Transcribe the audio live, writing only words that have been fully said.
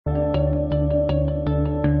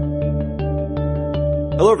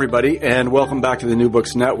Hello, everybody, and welcome back to the New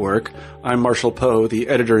Books Network. I'm Marshall Poe, the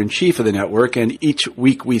editor-in-chief of the network, and each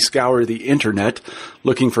week we scour the internet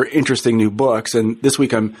looking for interesting new books. And this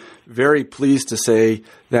week I'm very pleased to say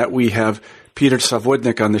that we have Peter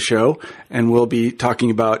Savodnik on the show, and we'll be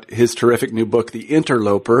talking about his terrific new book, The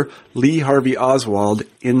Interloper, Lee Harvey Oswald,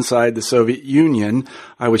 Inside the Soviet Union.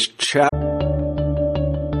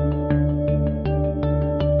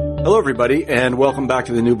 Hello, everybody, and welcome back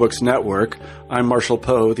to the New Books Network. I'm Marshall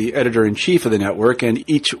Poe, the editor-in-chief of the network, and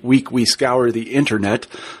each week we scour the internet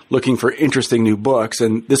looking for interesting new books.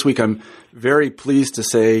 And this week I'm very pleased to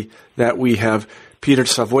say that we have Peter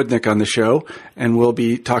Savodnik on the show, and we'll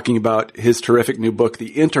be talking about his terrific new book,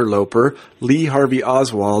 The Interloper, Lee Harvey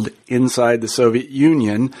Oswald, Inside the Soviet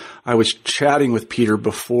Union. I was chatting with Peter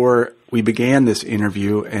before we began this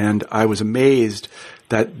interview, and I was amazed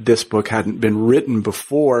that this book hadn't been written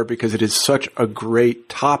before because it is such a great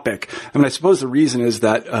topic. I mean, I suppose the reason is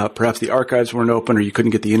that perhaps the archives weren't open or you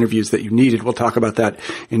couldn't get the interviews that you needed. We'll talk about that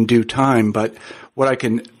in due time. But what I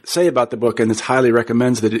can say about the book, and this highly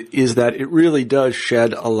recommends that it, is that it really does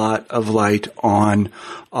shed a lot of light on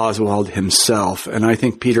Oswald himself. And I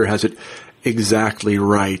think Peter has it exactly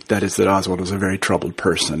right. That is, that Oswald was a very troubled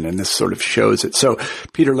person, and this sort of shows it. So,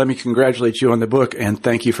 Peter, let me congratulate you on the book, and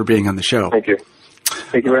thank you for being on the show. Thank you.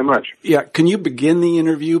 Thank you very much. Yeah. Can you begin the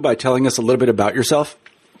interview by telling us a little bit about yourself?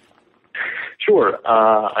 Sure.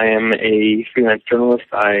 I am a freelance journalist.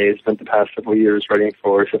 I spent the past several years writing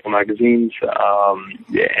for several magazines,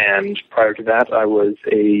 and prior to that, I was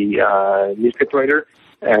a newspaper writer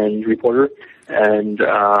and reporter, and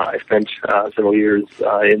I spent several years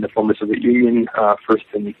in the former Soviet Union, first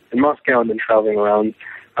in Moscow and then traveling around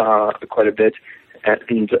quite a bit.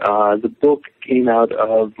 And the book came out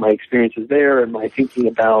of my experiences there and my thinking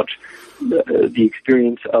about the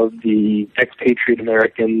experience of the expatriate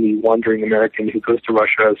American, the wandering American who goes to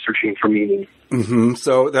Russia searching for meaning. Mm-hmm.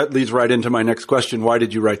 So that leads right into my next question. Why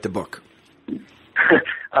did you write the book?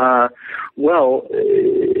 Well,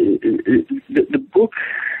 the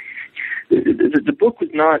book was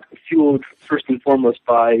not fueled first and foremost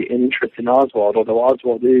by an interest in Oswald, although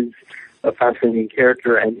Oswald is a fascinating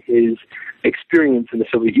character and his experience in the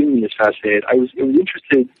Soviet Union is fascinating. I was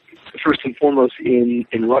interested first and foremost in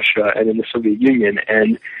Russia and in the Soviet Union,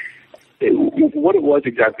 and what it was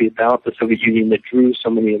exactly about the Soviet Union that drew so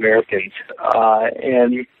many Americans,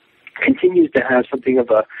 and continues to have something of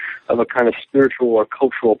a kind of spiritual or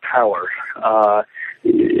cultural power,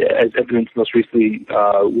 as evidenced most recently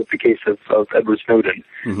with the case of Edward Snowden.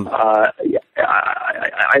 Mm-hmm.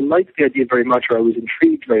 I liked the idea very much, or I was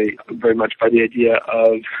intrigued very, very much by the idea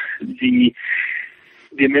of the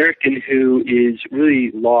American who is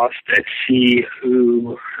really lost at sea,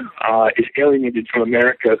 who is alienated from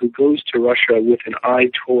America, who goes to Russia with an eye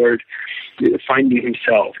toward finding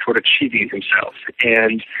himself, toward achieving himself.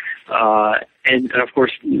 And of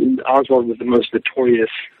course, Oswald was the most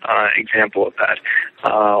notorious example of that,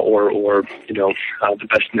 or the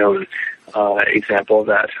best known example of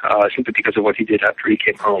that, simply because of what he did after he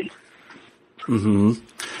came home. Mm-hmm.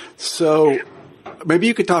 So maybe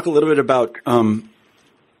you could talk a little bit about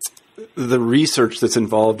the research that's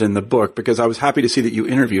involved in the book, because I was happy to see that you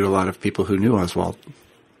interviewed a lot of people who knew Oswald.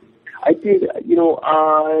 I did.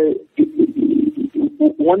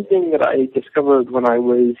 One thing that I discovered when I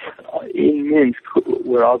was in Minsk,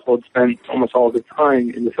 where Oswald spent almost all of his time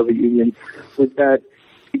in the Soviet Union, was that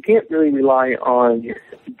you can't really rely on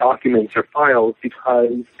documents or files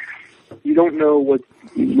because you don't know what's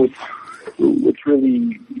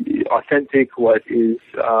really authentic, what is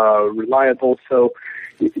reliable. So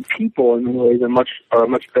people, in many ways, are a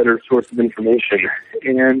much better source of information.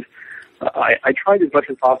 And I tried as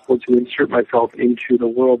much as possible to insert myself into the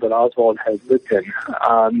world that Oswald has lived in.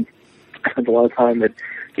 I spent a lot of time at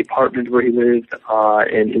the apartment where he lived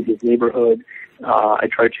and in his neighborhood. I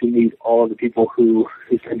tried to meet all of the people who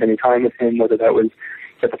spent any time with him, whether that was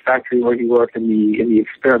at the factory where he worked in the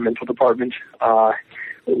experimental department, or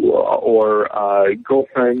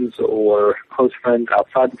girlfriends or close friends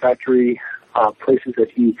outside the factory, places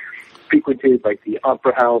that he frequented, like the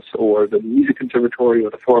Opera House or the Music Conservatory or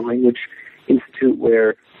the Foreign Language Institute,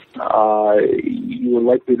 where you were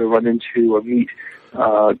likely to run into or meet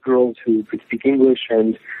girls who could speak English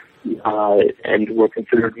and were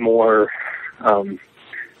considered more, how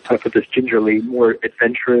to put this gingerly, more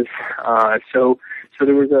adventurous. So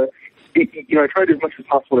there was I tried as much as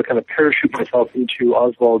possible to kind of parachute myself into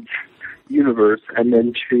Oswald's universe and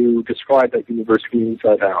then to describe that universe from the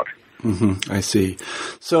inside out. Mm-hmm, I see.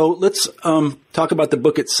 So let's talk about the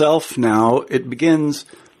book itself now. It begins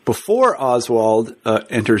before Oswald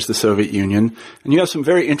enters the Soviet Union, and you have some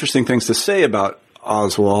very interesting things to say about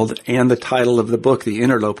Oswald and the title of the book, The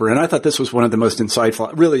Interloper. And I thought this was one of the most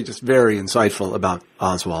insightful, really just very insightful about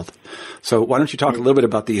Oswald. So why don't you talk a little bit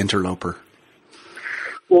about The Interloper?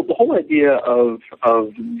 Well, the whole idea of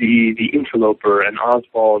the interloper and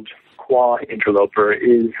Oswald qua interloper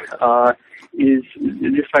is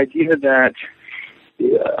this idea that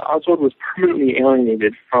Oswald was permanently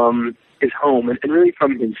alienated from his home and really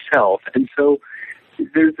from himself. And so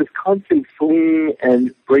there's this constant fleeing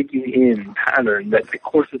and breaking in pattern that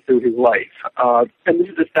courses through his life. And this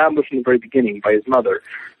is established in the very beginning by his mother.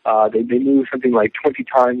 They moved something like 20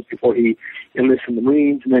 times before he enlists in the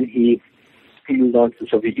Marines, and then he moves on to the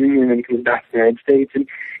Soviet Union and comes back to the United States. And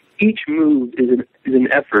each move is an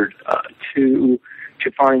effort to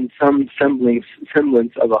find some semblance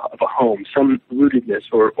of a home, some rootedness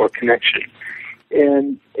or connection.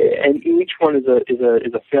 And each one is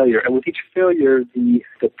a failure. And with each failure, the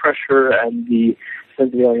pressure and the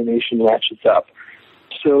sense of alienation ratchets up.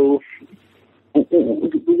 So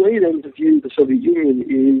the way then to view the Soviet Union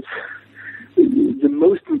is the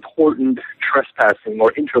most important trespassing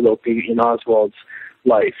or interloping in Oswald's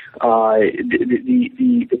life.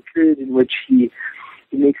 The period in which he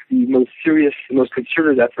makes the most serious, the most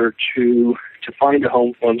concerted effort to find a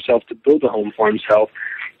home for himself, to build a home for himself,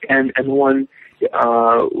 and the one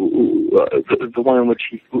in which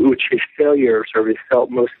his failure sort of is felt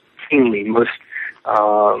most keenly, most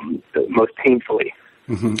painfully.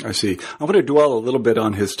 Mm-hmm, I see. I want to dwell a little bit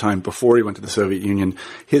on his time before he went to the Soviet Union.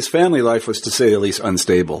 His family life was, to say the least,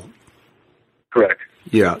 unstable. Correct.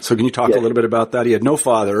 Yeah. So can you talk a little bit about that? He had no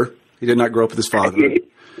father. He did not grow up with his father.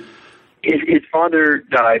 His father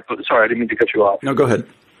died. Sorry, I didn't mean to cut you off. No, go ahead.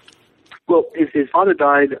 Well, his father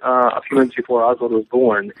died a few months before Oswald was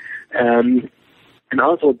born. And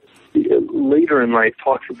Oswald later in life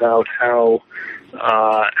talks about how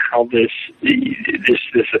this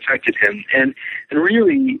affected him, and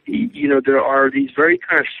really, there are these very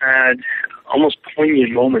kind of sad, almost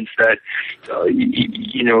poignant moments that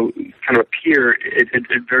kind of appear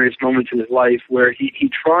at various moments in his life where he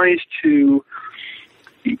tries to.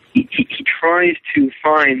 He tries to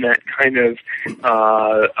find that kind of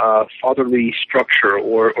fatherly structure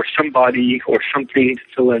or somebody or something to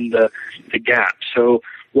fill in the gap. So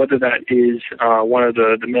whether that is one of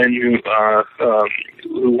the men who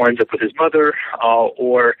winds up with his mother,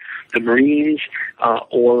 or the Marines,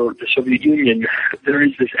 or the Soviet Union, there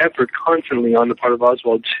is this effort constantly on the part of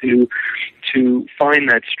Oswald to find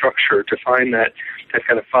that structure, to find that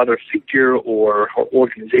kind of father figure or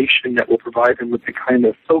organization that will provide him with the kind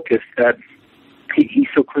of focus that he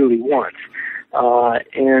so clearly wants.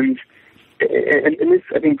 And this,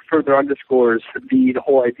 I think, further underscores the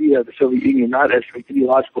whole idea of the Soviet Union not as an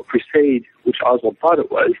ideological crusade, which Oswald thought it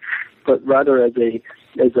was, but rather as an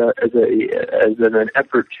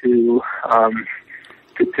effort to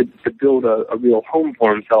build a real home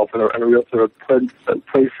for himself and a real sort of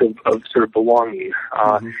place of sort of belonging.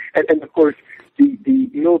 And of course, the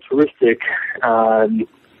militaristic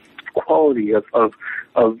quality of sort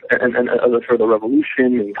of the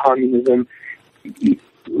revolution and communism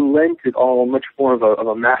lent it all much more of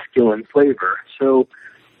a masculine flavor. So,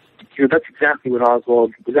 that's exactly what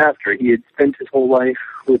Oswald was after. He had spent his whole life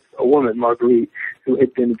with a woman, Marguerite, who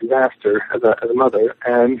had been a disaster as a mother,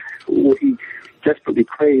 and what he desperately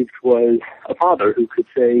craved was a father who could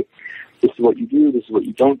say, this is what you do, this is what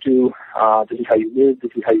you don't do, this is how you live,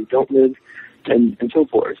 this is how you don't live, and so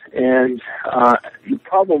forth. And the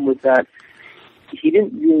problem was that he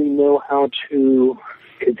didn't really know how to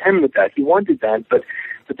contend with that. He wanted that, but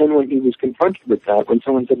then when he was confronted with that, when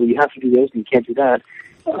someone said, well, you have to do this and you can't do that,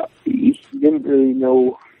 he didn't really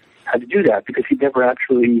know how to do that because he'd never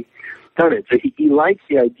actually done it. So he liked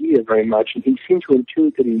the idea very much, and he seemed to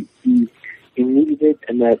intuit that he needed it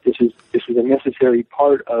and that this is a necessary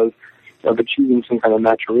part of achieving some kind of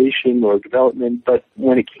maturation or development. But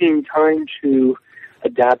when it came time to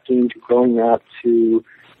adapting, to growing up, to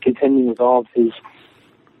contending with all of his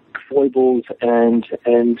foibles and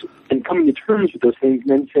coming to terms with those things and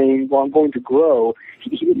then saying, well, I'm going to grow,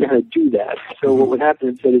 he didn't know how to do that. So what would happen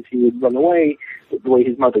instead is he would run away the way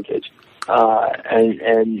his mother did.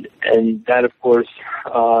 And that, of course,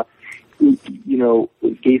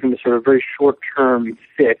 gave him a sort of very short-term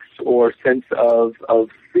fix or sense of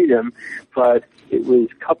freedom, but it was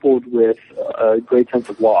coupled with a great sense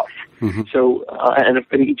of loss. Mm-hmm. So,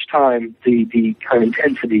 and each time the kind of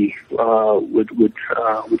intensity would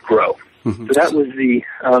grow. Mm-hmm. So that was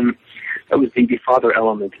the father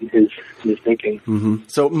element in his thinking. Mm-hmm.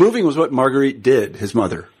 So moving was what Marguerite did, his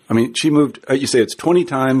mother. I mean, she moved, you say it's 20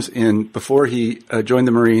 times before he joined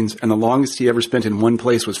the Marines, and the longest he ever spent in one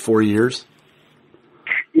place was 4 years?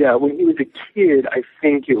 Yeah, when he was a kid, I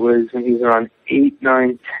think it was when he was around 8,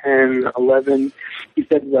 9, 10, 11. He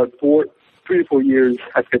spent about 3 to 4 years,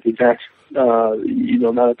 I forget the exact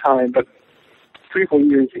amount of time, but 3 or 4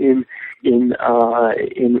 years in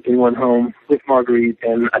one home with Marguerite,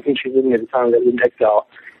 and I think she was living at the time that was in exile.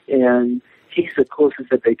 And he's the closest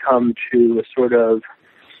that they come to a sort of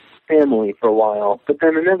family for a while. But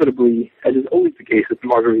then inevitably, as is always the case with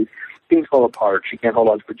Marguerite, things fall apart. She can't hold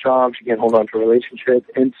on to a job. She can't hold on to a relationship.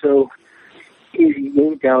 And so he's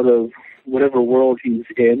yanked out of whatever world he's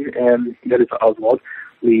in, and that is Oswald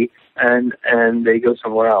Lee, and they go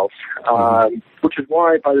somewhere else. Which is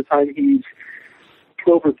why by the time he's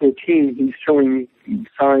 12 or 13, he's showing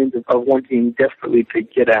signs of wanting desperately to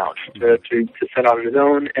get out, to set out on his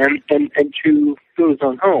own, and to build his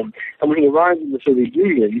own home. And when he arrives in the Soviet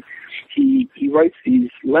Union, he writes these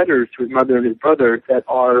letters to his mother and his brother that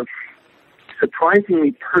are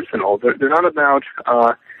surprisingly personal. They're not about,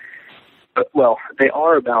 they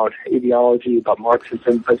are about ideology, about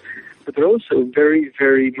Marxism, but they're also very,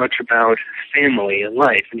 very much about family and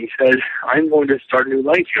life. And he says, I'm going to start a new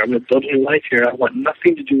life here. I'm going to build a new life here. I want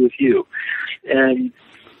nothing to do with you. And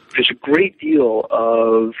there's a great deal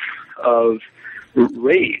of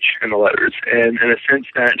rage in the letters, and in a sense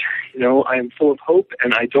that, I am full of hope,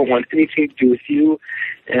 and I don't want anything to do with you,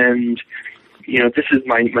 and, this is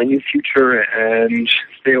my new future, and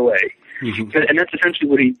stay away. Mm-hmm. And that's essentially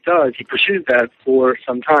what he does. He pursues that for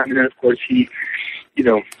some time, and then, of course, he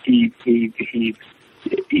decides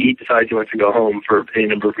he wants to go home for a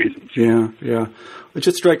number of reasons. Yeah. It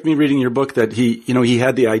just struck me reading your book that he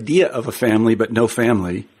had the idea of a family but no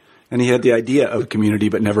family, and he had the idea of a community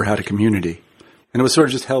but never had a community. And it was sort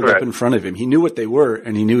of just held up in front of him. He knew what they were,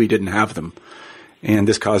 and he knew he didn't have them. And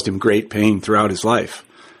this caused him great pain throughout his life.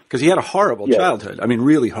 Because he had a horrible childhood. I mean,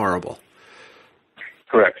 really horrible.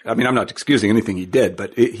 Correct. I mean, I'm not excusing anything he did,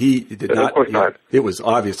 but he did not. Of course not. It was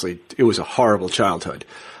a horrible childhood.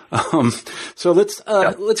 So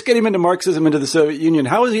let's get him into Marxism, into the Soviet Union.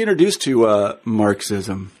 How was he introduced to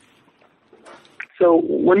Marxism? So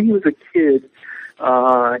when he was a kid,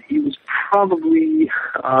 he was probably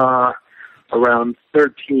around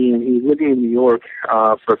 13. He was living in New York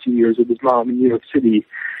for a few years with his mom in New York City.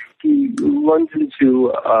 He runs into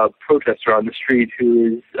a protester on the street who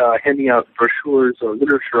is handing out brochures or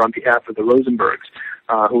literature on behalf of the Rosenbergs,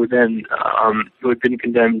 who had been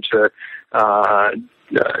condemned to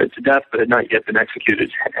death but had not yet been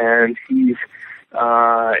executed. And he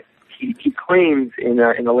claims in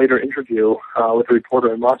a later interview with a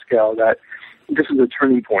reporter in Moscow that this was a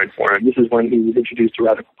turning point for him. This is when he was introduced to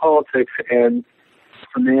radical politics, and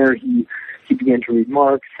from there he began to read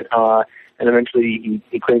Marx, and eventually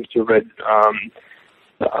he claims to have read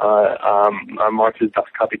Marx's Das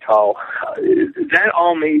Kapital. That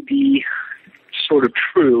all may be sort of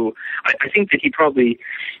true. I think that he'd probably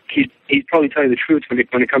tell you the truth when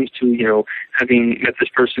it comes to having met this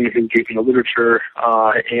person who gave him the literature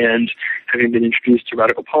and having been introduced to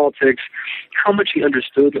radical politics. How much he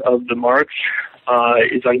understood of the Marx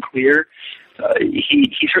is unclear.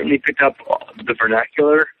 He certainly picked up the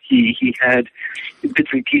vernacular. He had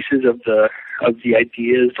bits and pieces of the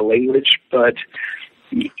ideas, the language, but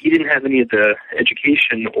he didn't have any of the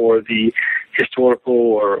education or the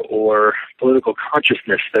historical or political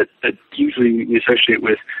consciousness that usually we associate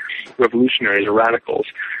with revolutionaries or radicals.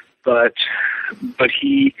 But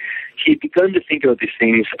he had begun to think about these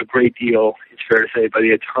things a great deal, it's fair to say, by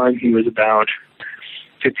the time he was about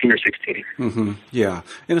 15 or 16. Mm-hmm. Yeah,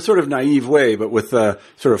 in a sort of naive way, but with the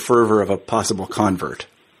sort of fervor of a possible convert.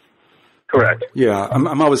 Correct. Yeah,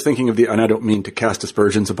 I'm always thinking of and I don't mean to cast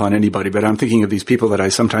aspersions upon anybody, but I'm thinking of these people that I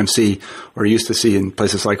sometimes see or used to see in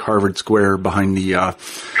places like Harvard Square behind the,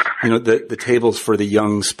 the tables for the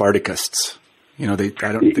young Spartacists. I don't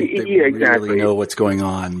think they really know what's going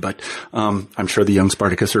on, but I'm sure the Young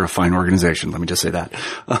Spartacists are a fine organization. Let me just say that.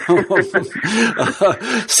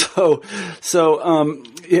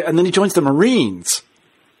 And then he joins the Marines.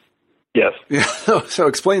 Yes. Yeah. So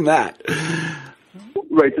explain that.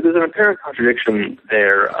 Right. So there's an apparent contradiction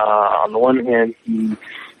there. On the one hand, he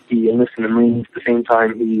enlists in the Marines. At the same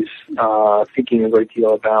time, he's thinking a great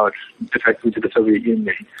deal about defecting to the Soviet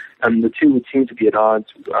Union. And the two would seem to be at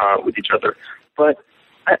odds with each other. But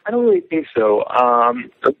I don't really think so.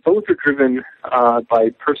 Both are driven by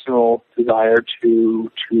personal desire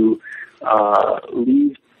to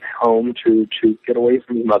leave home, to get away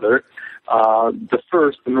from his mother. The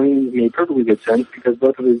first, the Marines, made perfectly good sense because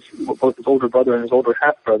both his older brother and his older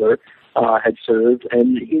half-brother had served,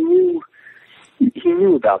 and he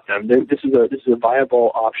knew about them. This is a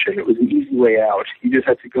viable option. It was an easy way out. You just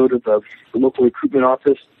had to go to the local recruitment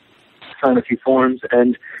office, sign a few forms,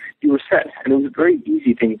 and you were set. And it was a very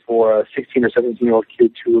easy thing for a 16 or 17-year-old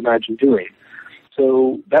kid to imagine doing.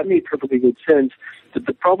 So that made perfectly good sense. But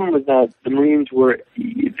the problem was that the Marines were,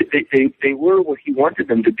 they were what he wanted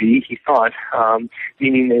them to be, he thought,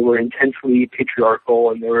 meaning they were intensely patriarchal,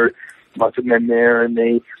 and there were lots of men there, and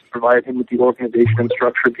they provided him with the organization and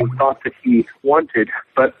structure he thought that he wanted.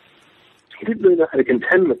 But he didn't really know how to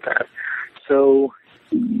contend with that. So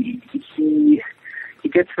he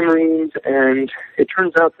gets the Marines, and it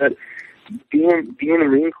turns out that being in the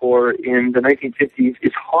Marine Corps in the 1950s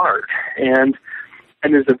is hard. And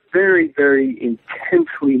there's a very, very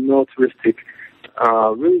intensely militaristic,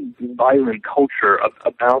 really violent culture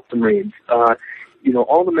about the Marines.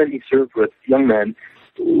 All the men he served with, young men,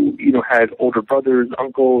 had older brothers,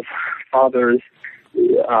 uncles, fathers,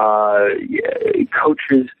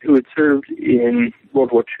 coaches who had served in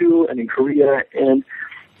World War II and in Korea. And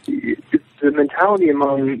the mentality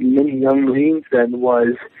among many young Marines then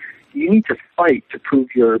was, you need to fight to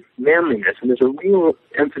prove your manliness. And there's a real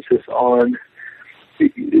emphasis on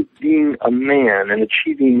being a man and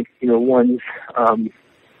achieving, one's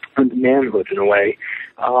manhood in a way.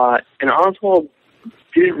 And Oswald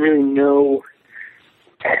didn't really know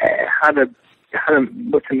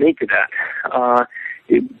what to make of that.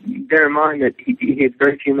 Bear in mind that he had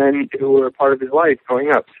very few men who were a part of his life growing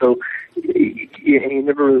up. So he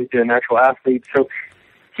never really been a natural athlete. So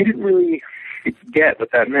he didn't really get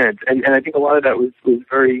what that meant. And I think a lot of that was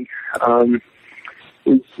very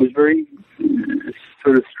very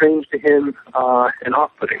sort of strange to him and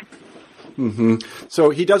off-putting. Mm-hmm. So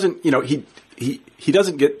he doesn't, he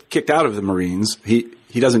doesn't get kicked out of the Marines. He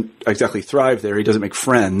doesn't exactly thrive there. He doesn't make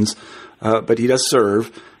friends, but he does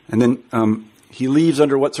serve. And then he leaves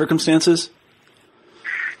under what circumstances?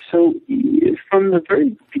 So from the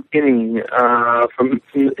very beginning, from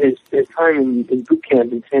his time in boot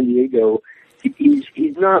camp in San Diego,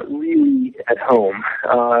 he's not really at home.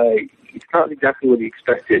 It's not exactly what he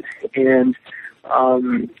expected, and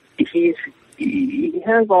he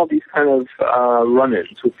has all these kind of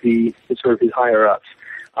run-ins with sort of his higher ups.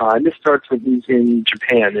 And this starts when he's in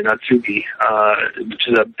Japan, in Atsugi, which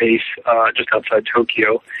is a base just outside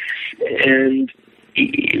Tokyo, and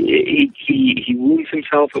he wounds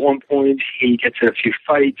himself at one point. He gets in a few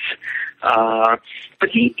fights, but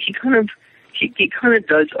he kind of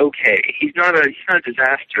does okay. He's not a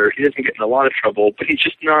disaster. He doesn't get in a lot of trouble, but he's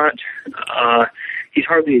just not. He's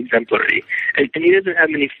hardly exemplary, and he doesn't have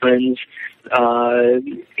many friends.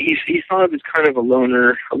 He's thought of as kind of a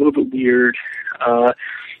loner, a little bit weird.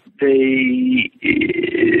 His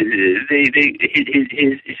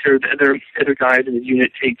sort of other guys in his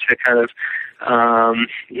unit take to kind of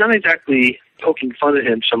not exactly poking fun at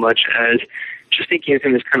him so much as just thinking of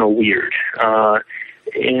him as kind of weird.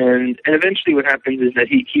 And eventually what happens is that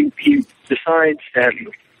he decides that,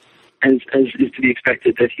 as is to be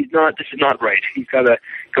expected, that this is not right. He's got to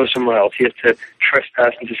go somewhere else. He has to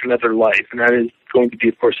trespass into some other life, and that is going to be,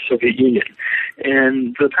 of course, the Soviet Union.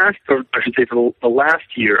 And for the past, or I should say for the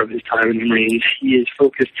last year of his time in the Marines, he is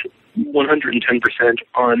focused 110%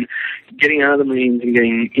 on getting out of the Marines and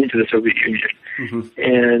getting into the Soviet Union. Mm-hmm.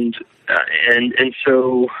 And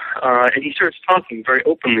so he starts talking very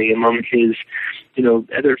openly among his,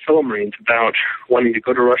 other fellow Marines about wanting to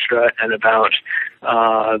go to Russia and about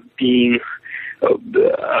being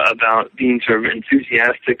sort of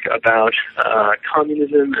enthusiastic about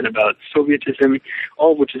communism and about Sovietism,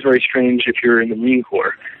 all of which is very strange if you're in the Marine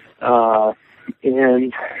Corps. And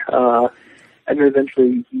then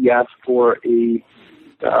eventually he asked for a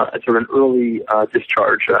sort of an early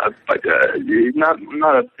discharge, but it's not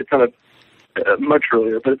much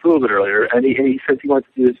earlier, but it's a little bit earlier. And he says he wants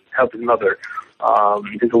to do this to help his mother,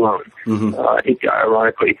 his alone. Mm-hmm.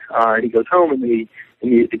 Ironically, he goes home and he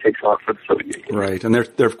immediately takes off for the Soviet Union. Right, and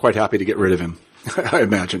they're quite happy to get rid of him, I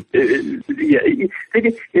imagine. The thing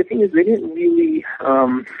is, they didn't really,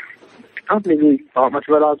 I don't think they really thought much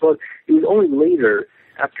about Oswald. It was only later,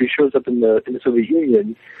 after he shows up in the Soviet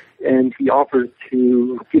Union, and he offers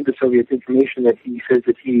to give the Soviets information that he says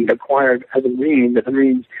that he acquired as a Marine, that the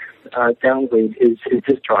Marines downgrade his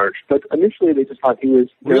discharge. But initially they just thought he was...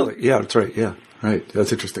 Really? Yeah, that's right. Yeah, right.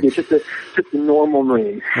 That's interesting. It's just a normal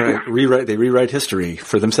Marine. Right. They rewrite history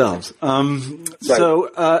for themselves. Right.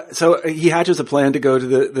 So he hatches a plan to go to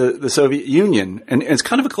the Soviet Union, and it's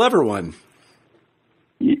kind of a clever one.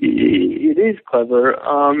 It is clever.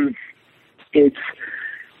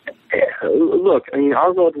 Look, I mean,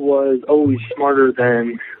 Oswald was always smarter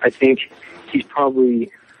than I think he's probably,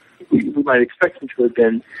 we might expect him to have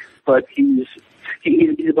been, but he's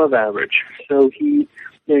above average. So he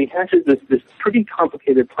hatches this pretty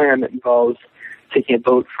complicated plan that involves taking a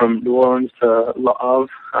boat from New Orleans to Le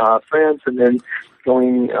Havre, France, and then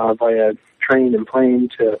going via train and plane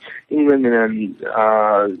to England, and then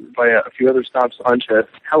via a few other stops onto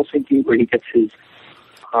Helsinki, where he gets his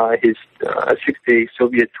 6-day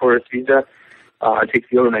Soviet tourist visa, takes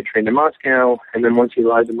the overnight train to Moscow, and then once he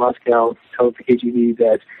arrives in Moscow, tells the KGB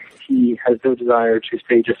that he has no desire to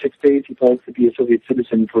stay just 6 days. He plans to be a Soviet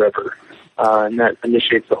citizen forever, and that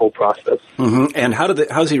initiates the whole process. Mm-hmm. And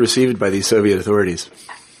how's he received by these Soviet authorities?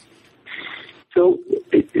 So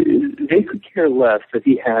they could care less that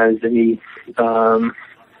he has any, sort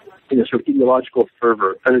of ideological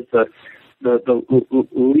fervor. That is the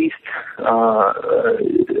least,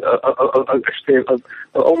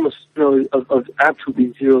 of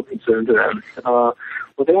absolutely zero concern to them.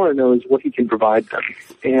 What they want to know is what he can provide them,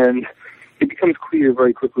 and it becomes clear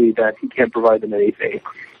very quickly that he can't provide them anything.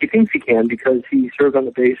 He thinks he can because he served on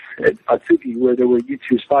the base at Atsugi, where there were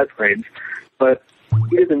U-2 spy planes, but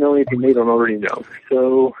he doesn't know anything they don't already know.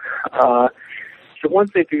 So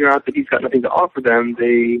once they figure out that he's got nothing to offer them,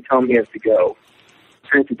 they tell him he has to go.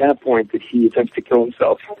 And it's at that point that he attempts to kill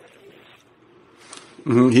himself.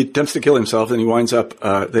 Mm-hmm. He attempts to kill himself, and he winds up.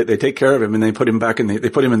 They take care of him, and they put him back in. They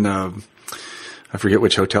put him in the. I forget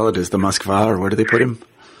which hotel it is, the Moskva, or where do they put him?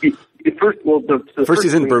 First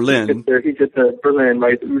he's in Berlin. He's at the Berlin,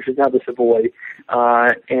 right, which is now the Savoy,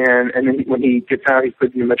 and then when he gets out, he's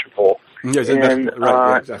put in the Metropole. Yes,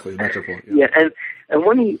 right, exactly, the Metropole. Yeah, and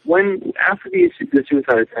when after the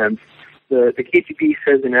suicide attempt, the KGB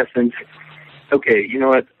says in essence, okay, you know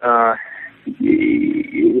what?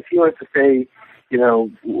 If he wants to say, we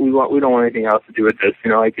don't want anything else to do with this.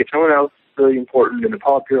 Like if someone else is really important in the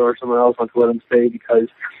Politburo or someone else wants to let him stay because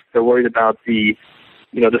they're worried about the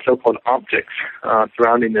so-called optics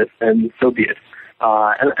surrounding this, then so be it.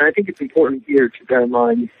 And I think it's important here to bear in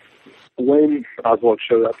mind when Oswald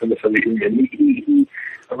showed up in the Soviet Union. He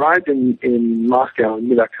arrived in Moscow in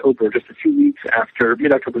mid-October,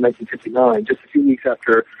 mid-October 1959, just a few weeks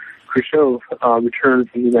after Khrushchev returned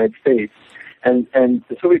from the United States. And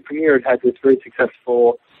the Soviet premier had this very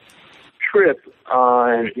successful trip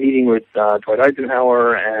meeting with Dwight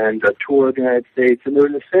Eisenhower and a tour of the United States. And there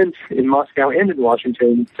was a sense in Moscow and in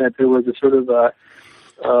Washington that there was a sort of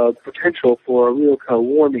potential for a real kind of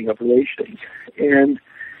warming of relations. And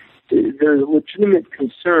there's a legitimate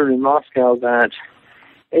concern in Moscow that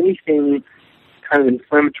anything kind of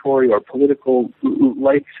inflammatory or political,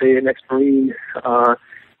 like, say, an ex-Marine,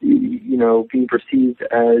 being perceived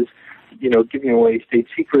as, giving away state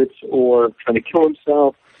secrets or trying to kill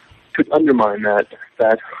himself, could undermine that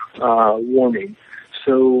warning.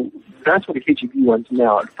 So that's what the KGB wants him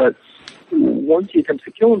out. But once he attempts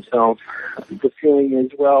to kill himself, the feeling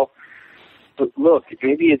is, well, look,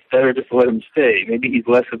 maybe it's better just to let him stay. Maybe he's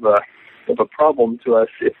less of a problem to us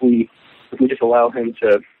if we just allow him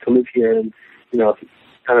to live here and,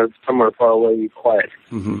 kind of somewhere far away, quiet.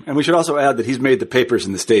 Mm-hmm. And we should also add that he's made the papers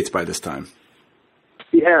in the States by this time.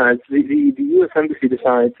 Yeah, the U.S. Embassy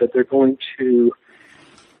decides that they're going to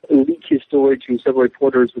leak his story to several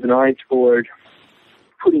reporters with an eye toward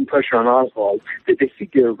putting pressure on Oswald. They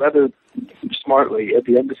figure rather smartly at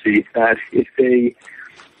the embassy that if they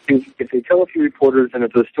tell a few reporters and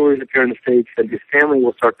if the stories appear in the States, then his family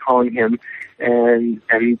will start calling him, and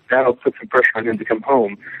that'll put some pressure on him to come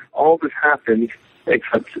home. All this happens,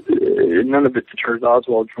 except none of it deters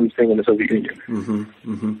Oswald from staying in the Soviet Union. Mm-hmm,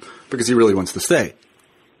 mm-hmm. Because he really wants to stay.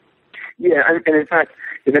 Yeah, and in fact,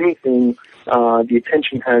 if anything, the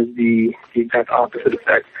attention has the exact opposite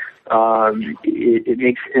effect. It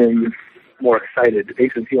makes him more excited. It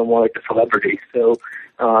makes him feel more like a celebrity. So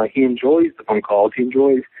he enjoys the phone calls. He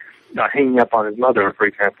enjoys hanging up on his mother, for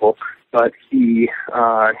example. But he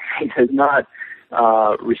does not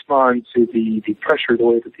respond to the pressure the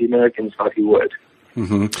way that the Americans thought he would.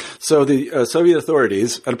 Mm-hmm. So the Soviet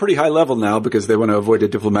authorities, at a pretty high level now, because they want to avoid a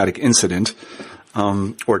diplomatic incident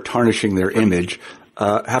or tarnishing their image,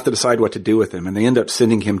 have to decide what to do with him. And they end up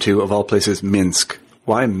sending him to, of all places, Minsk.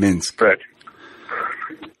 Why Minsk? Right.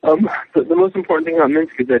 The most important thing about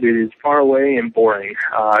Minsk is that it is far away and boring.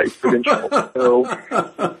 It's provincial. So,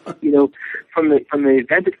 from the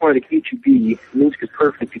vantage point of the KGB, Minsk is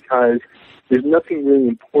perfect because there's nothing really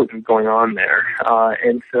important going on there.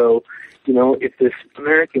 And so, if this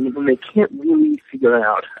American, when they can't really figure it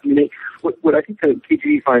out, what I think the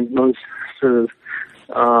KGB finds most sort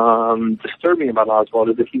of disturbing about Oswald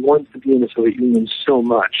is that he wants to be in the Soviet Union so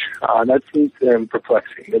much. That seems to them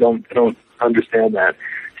perplexing. They don't understand that.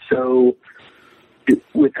 So,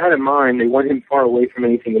 with that in mind, they want him far away from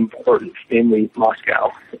anything important, namely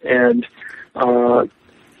Moscow. And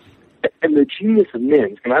the genius of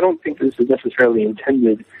Minsk, and I don't think this is necessarily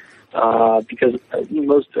intended because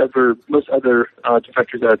most other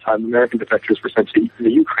defectors at the time, American defectors, were sent to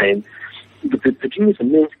the Ukraine. But the genius of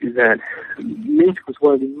Minsk is that Minsk was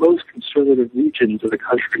one of the most conservative regions of the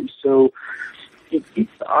country. So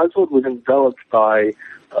Oswald was enveloped by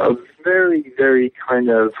a very, very kind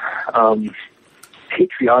of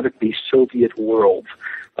patriotically Soviet world.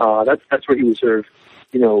 That's where he was sort of,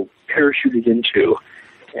 parachuted into.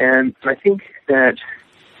 And I think that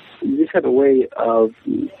this had a way of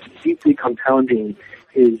deeply compounding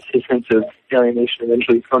his sense of alienation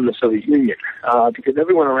eventually from the Soviet Union, because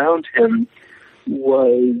everyone around him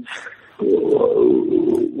was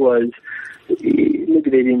maybe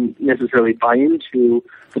they didn't necessarily buy into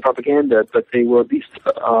the propaganda, but they were at least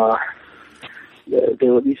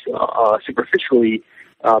superficially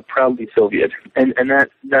proudly Soviet, and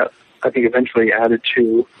that I think eventually added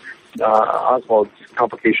to Oswald's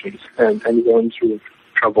complications and his own sort of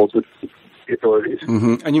troubles with the authorities.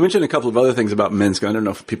 Mm-hmm. And you mentioned a couple of other things about Minsk. I don't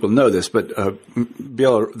know if people know this, but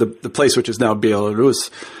the place which is now Belarus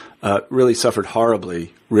really suffered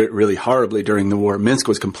really horribly during the war. Minsk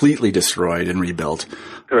was completely destroyed and rebuilt.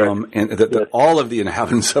 Correct. And all of the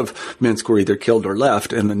inhabitants of Minsk were either killed or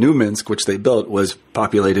left, and the new Minsk, which they built, was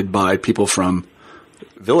populated by people from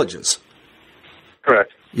villages.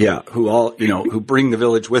 Correct. Yeah, who bring the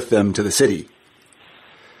village with them to the city.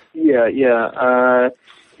 Yeah.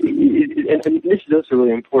 And this is also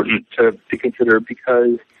really important to consider,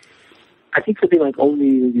 because I think something like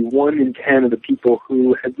only 1 in 10 of the people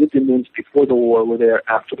who had lived in Minsk before the war were there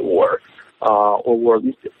after the war, or were at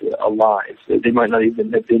least alive. They might not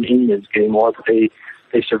even have been in Minsk anymore, but they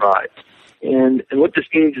survived. And what this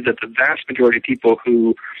means is that the vast majority of people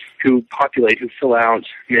who fill out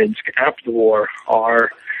Minsk after the war are,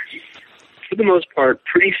 for the most part,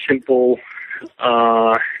 pretty simple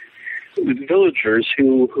villagers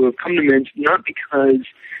who have come to Minsk not because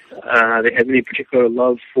they have any particular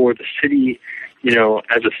love for the city,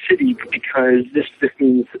 as a city, but because this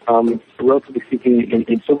means, relatively speaking,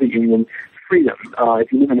 in Soviet Union, freedom.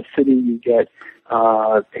 If you live in a city, you get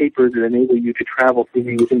papers that enable you to travel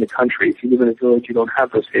freely within the country. If you live in a village, you don't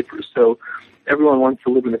have those papers. So everyone wants to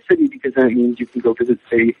live in a city because then it means you can go visit,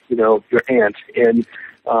 say, your aunt in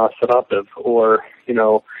Saratov, or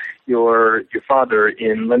your father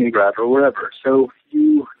in Leningrad or wherever. So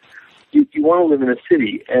you want to live in a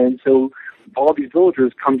city, and so all these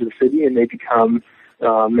villagers come to the city and they become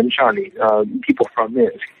Minchani, people from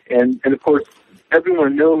Minsk. And of course,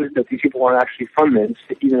 everyone knows that these people aren't actually from Minsk,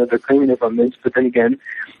 even though they're claiming they're from Minsk. But then again,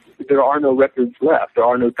 there are no records left. There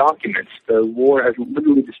are no documents. The war has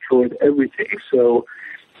literally destroyed everything. So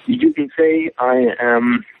you can say, I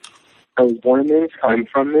was born in Minsk, I'm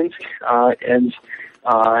from Minsk, and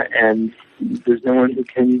there's no one who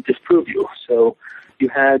can disprove you. So you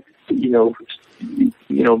had, by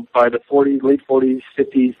the late 40s,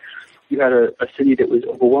 50s, you had a city that was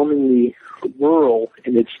overwhelmingly rural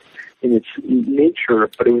in its nature,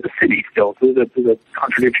 but it was a city still. So there's a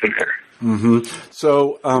contradiction there. Mm-hmm.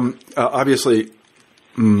 So obviously,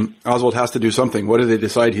 Oswald has to do something. What do they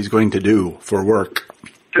decide he's going to do for work?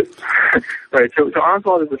 Right. So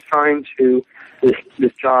Oswald is assigned to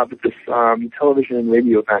this job at this television and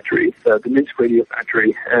radio factory, the Minsk Radio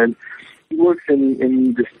Factory, and he works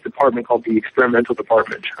in this department called the Experimental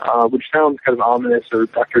Department, which sounds kind of ominous or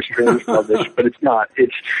Dr. Strange publish, but it's not.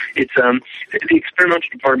 It's the Experimental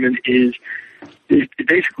Department is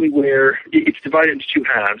basically where it's divided into two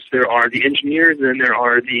halves. There are the engineers, and then there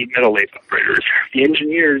are the metal lathe operators. The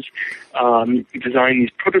engineers design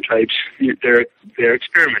these prototypes. They're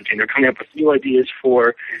experimenting. They're coming up with new ideas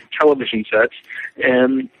for television sets,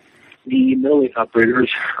 and the metal lathe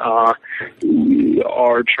operators are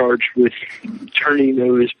charged with turning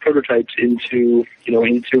those prototypes into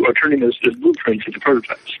or turning those blueprints into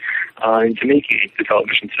prototypes, into making the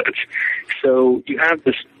television sets. So you have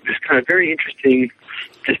this kind of very interesting,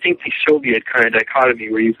 distinctly Soviet kind of dichotomy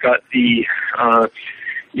where you've got the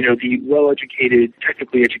the well-educated,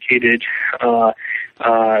 technically educated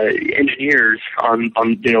engineers on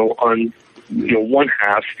one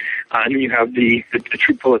half, and then you have the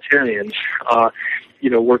true proletarians,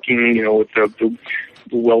 working, with the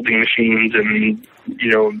welding machines and,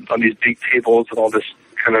 on these big tables with all this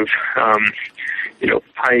kind of,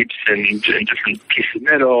 pipes and different pieces of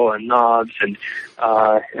metal and knobs, and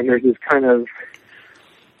there's this kind of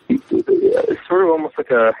sort of almost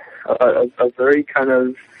like a very kind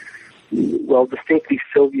of, distinctly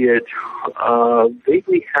Soviet,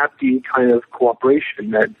 vaguely happy kind of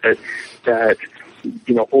cooperation that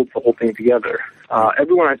holds the whole thing together.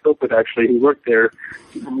 Everyone I spoke with actually who worked there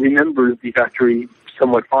remembers the factory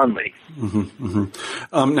somewhat fondly.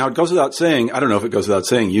 Now, it goes without saying, I don't know if it goes without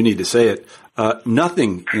saying, you need to say it,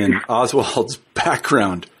 nothing in Oswald's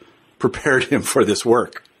background prepared him for this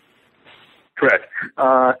work. Correct.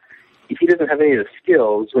 If he doesn't have any of the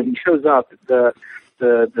skills, when he shows up, the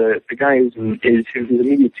guy who's his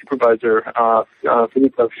immediate supervisor,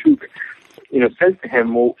 Philippe Lafchuk, says to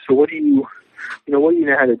him, "Well, so what do you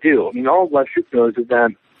know how to do?" I mean, all Lafchuk knows is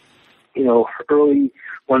that, early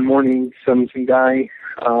one morning, some guy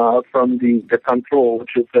from the Control,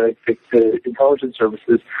 which is the intelligence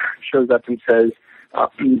services, shows up and says,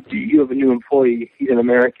 "You have a new employee. He's an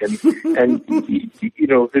American," and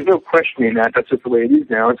there's no questioning that. That's just the way it is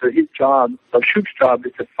now. And so his job, Lafchuk's job,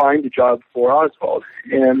 is to find a job for Oswald.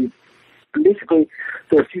 And basically,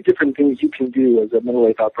 there are a few different things you can do as a middle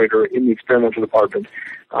lathe operator in the experimental department.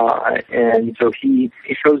 And so he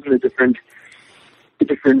shows them the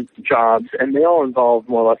different jobs, and they all involve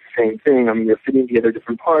more or less the same thing. I mean, you're fitting together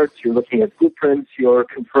different parts, you're looking at blueprints, you're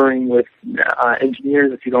conferring with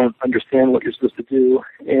engineers if you don't understand what you're supposed to do,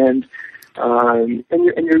 and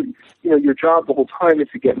your job the whole time is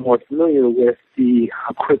to get more familiar with the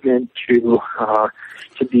equipment, to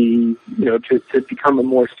become a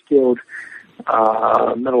more skilled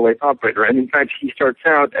metal lathe operator. And in fact, he starts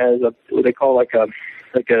out as what they call like a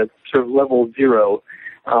sort of level 0,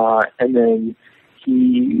 and then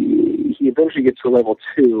he eventually gets to level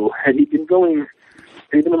 2. Had he been a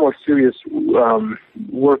more serious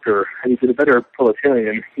worker, and he's been a better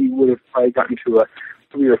proletarian, he would have probably gotten to a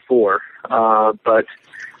 3 or 4. But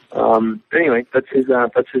anyway, that's his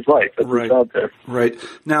life. That's his job there. Right.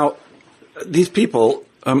 Now, these people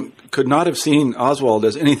could not have seen Oswald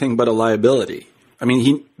as anything but a liability. I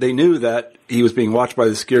mean, they knew that he was being watched by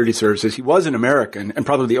the security services. He was an American, and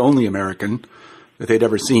probably the only American that they'd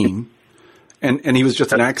ever seen. And he was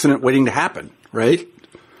just an accident waiting to happen, right?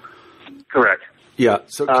 Correct. Yeah.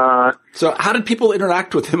 So how did people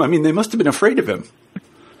interact with him? I mean, they must have been afraid of him.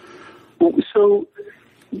 So,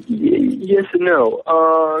 yes and no.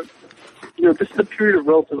 This is a period of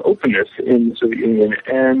relative openness in the Soviet Union,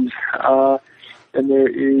 and there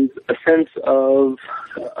is a sense of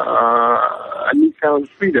a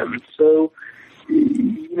newfound freedom. So,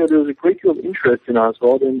 there was a great deal of interest in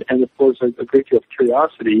Oswald, and of course, a great deal of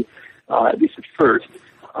curiosity. At least at first.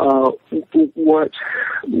 But at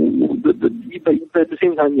the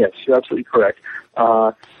same time, yes, you're absolutely correct.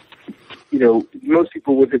 Most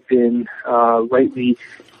people would have been rightly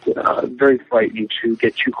very frightened to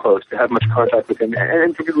get too close, to have much contact with him,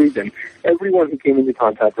 and for good reason. Everyone who came into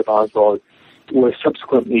contact with Oswald was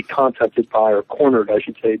subsequently contacted by, or cornered, I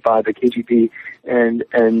should say, by the KGB, and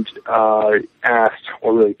asked,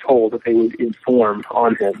 or really told, that they would inform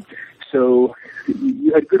on him. So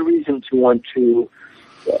you had good reason to want to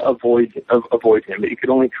avoid him, but you could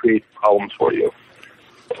only create problems for you.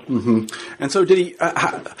 Mm-hmm. And so did he,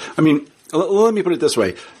 let me put it this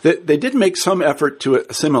way. They did make some effort to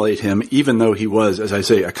assimilate him, even though he was, as I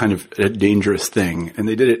say, a kind of a dangerous thing. And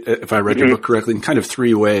they did it, if I read your book correctly, in kind of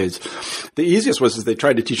 3 ways. The easiest was they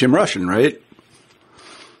tried to teach him Russian, right?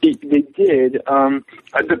 They did. The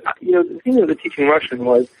thing with the teaching Russian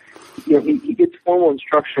was, he gets formal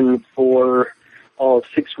instruction for all of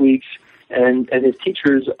 6 weeks, and his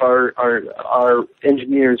teachers are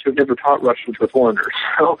engineers who have never taught Russian to a foreigner.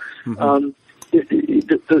 So it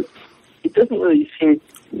doesn't really seem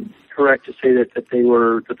correct to say that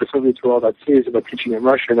the Soviets were all that serious about teaching him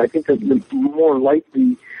Russian. I think that the more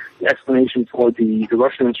likely explanation for the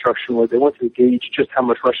Russian instruction was they wanted to gauge just how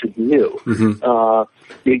much Russian he knew.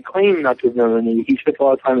 He claimed not to have known any. He spent a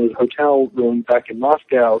lot of time in his hotel room back in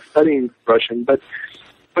Moscow studying Russian, but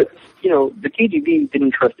the KGB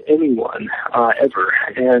didn't trust anyone ever,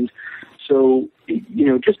 and so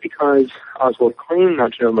just because Oswald claimed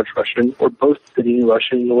not to know much Russian, or boasted that he knew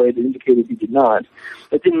Russian in a way that indicated he did not,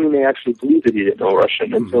 that didn't mean they actually believed that he didn't know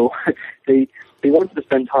Russian, and so they wanted to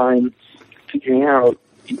spend time figuring out,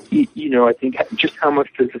 I think, just how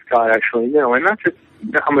much does this guy actually know, and not just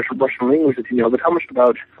how much Russian language does he know, but how much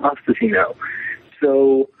about us does he know.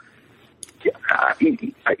 So, I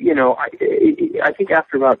think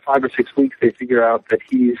after about 5 or 6 weeks, they figure out that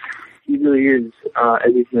he really is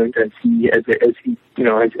as ignorant as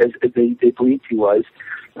they believed he was,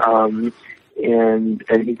 and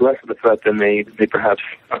he's less of a threat than they perhaps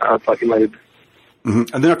thought he might have. Mm-hmm.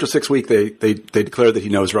 And then after 6 weeks, they declare that he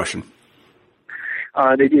knows Russian.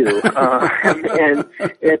 They do, but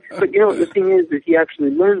the thing is that he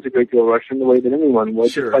actually learns a great deal of Russian the way that anyone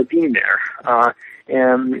would, just by being there,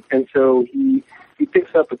 and so he he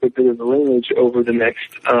picks up a good bit of the lineage over the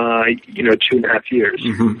next 2.5 years.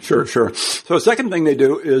 Mm-hmm. Sure. So a second thing they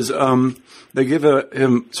do is they give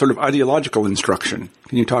him sort of ideological instruction.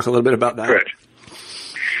 Can you talk a little bit about that? Correct.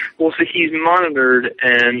 Well, so he's monitored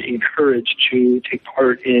and encouraged to take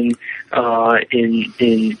part in Communist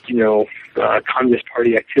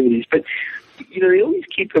Party activities, but they always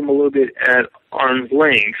keep him a little bit at arm's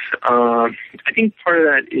length. I think part of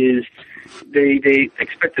that is they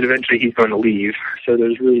expect that eventually he's going to leave, so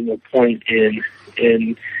there's really no point in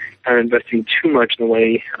kind of investing too much in the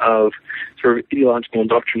way of sort of ideological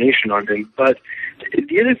indoctrination on him. But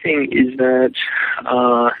the other thing is that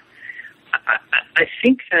I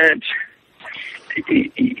think that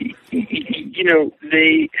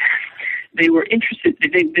they were interested.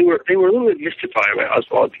 They were a little bit mystified by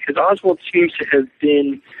Oswald, because Oswald seems to have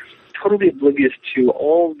been totally oblivious to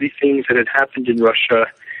all the things that had happened in Russia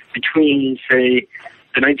between, say,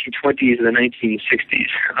 the 1920s and the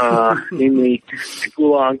 1960s, namely the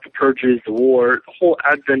Gulag, the purges, the war, the whole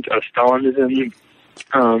advent of Stalinism,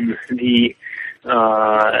 the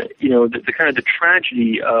kind of the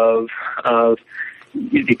tragedy of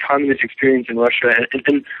the communist experience in Russia,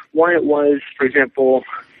 and why it was, for example,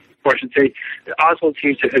 or I should say, Oswald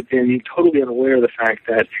seems to have been totally unaware of the fact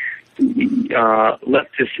that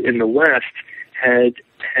leftists in the West had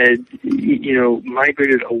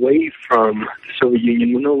migrated away from the Soviet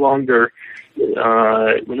Union. We're no longer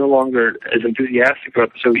as enthusiastic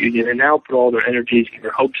about the Soviet Union, and now put all their energies and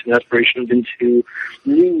their hopes and aspirations into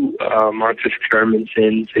new Marxist experiments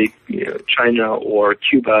in, say, China or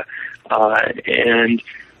Cuba. And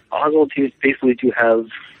Oswald seems basically to have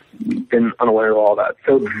been unaware of all that.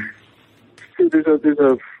 So there's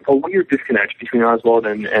a weird disconnect between Oswald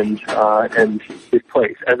and his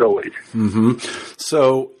place, as always. Mm-hmm.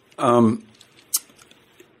 So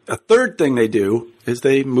a third thing they do is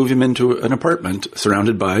they move him into an apartment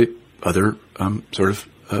surrounded by other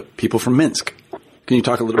people from Minsk. Can you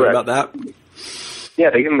talk a little bit about that? Yeah,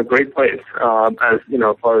 they give him a great place, as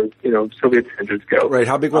far as Soviet centers go. Right.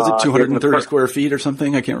 How big was it? 230 square feet or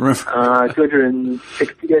something? I can't remember.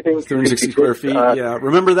 260, I think. 260 square feet. Yeah.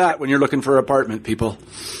 Remember that when you're looking for an apartment, people.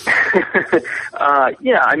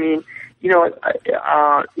 Yeah. I mean, you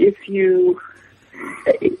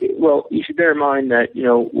should bear in mind that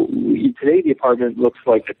today the apartment looks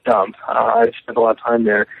like a dump. I've spent a lot of time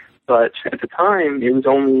there, but at the time it was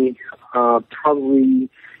only probably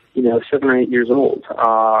 7 or 8 years old.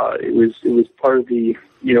 It was part of the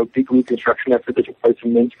big reconstruction effort that took place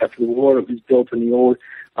in Minsk after the war. It was built in the old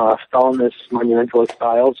Stalinist monumentalist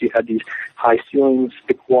styles. You had these high ceilings,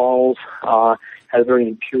 thick walls, had a very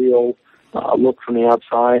imperial look from the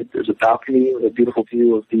outside. There's a balcony with a beautiful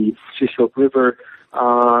view of the Sychyk River.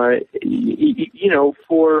 For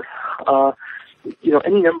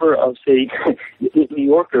any number of, say, New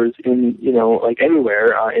Yorkers in, like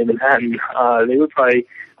anywhere in Manhattan, they would probably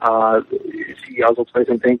see Oswald's place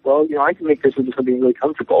and think, well, I can make this into something really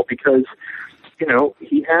comfortable, because,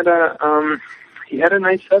 he had a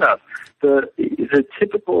nice setup. The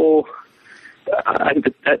typical, I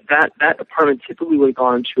think that apartment typically would have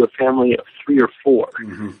gone to a family of 3 or 4.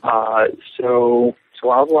 Mm-hmm. So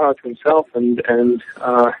Oswald had to himself and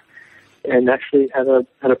actually had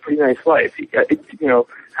a pretty nice life.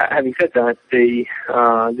 Having said that, they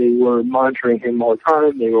were monitoring him all the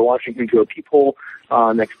time. They were watching him through a peephole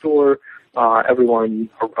next door. Everyone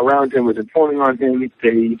around him was informing on him.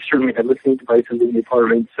 They certainly had listening devices in the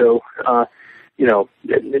apartment. So, no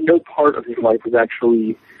part of his life was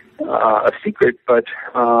actually a secret, but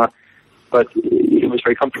it was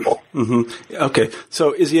very comfortable. Mm-hmm. Okay,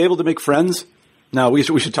 so is he able to make friends? Now, we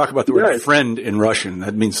should talk about the word friend in Russian.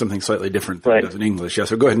 That means something slightly different than it does in English. Yeah,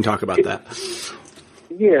 so go ahead and talk about that.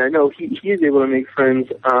 Yeah, no, he is able to make friends.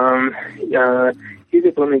 He's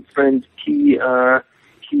able to make friends.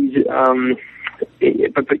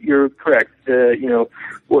 But you're correct.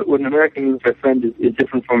 What an American means by friend is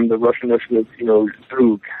different from the Russian notion of,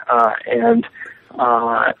 drug. And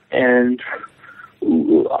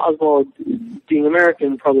Oswald, being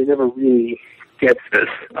American, probably never really gets this.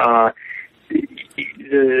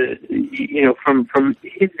 From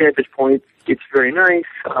his vantage point, it's very nice.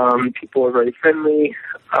 People are very friendly.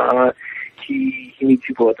 He meets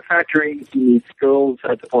people at the factory. He meets girls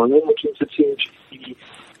at the Foreign Language Institute.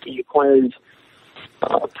 He acquires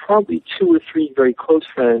probably 2 or 3 very close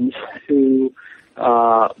friends who,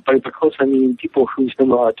 by close I mean people who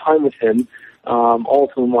spend a lot of time with him, all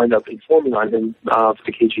of whom wind up informing on him for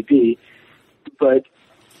the KGB. But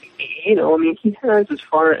he has, as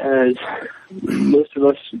far as most of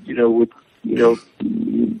us, would,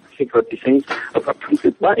 think about these things, a pretty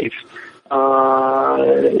good life.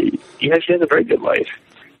 she has a very good life.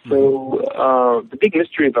 So the big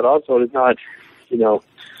mystery about Oswald is not,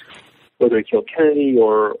 whether he killed Kennedy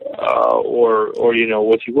or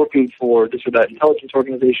was he working for this or that intelligence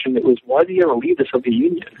organization. It was, why did he ever leave the Soviet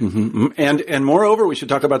Union? Mm-hmm. And moreover, we should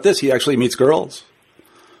talk about this. He actually meets girls,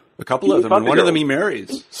 a couple of them, and one of them he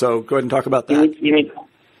marries. So go ahead and talk about that. He meets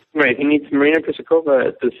Marina Prisakova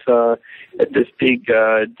at this big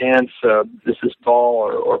dance, this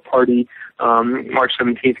ball or party, March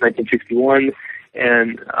 17th, 1961,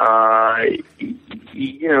 and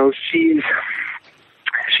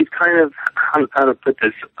she's kind of, how to put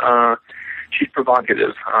this, she's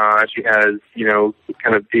provocative. She has,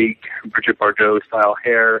 kind of big Brigitte Bardot style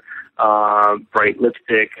hair, bright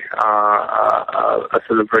lipstick, a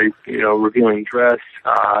sort of very, revealing dress,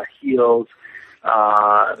 heels,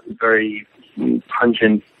 very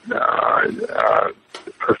pungent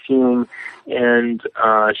perfume, and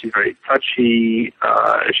she's very touchy.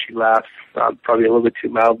 She laughs probably a little bit too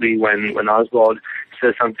loudly when Oswald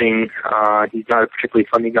says something. He's not a particularly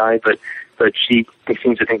funny guy, but she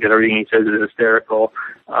seems to think that everything he says is hysterical,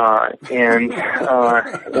 and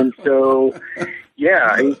so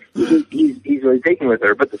he's really taken with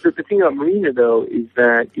her. But the thing about Marina, though, is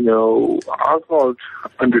that Oswald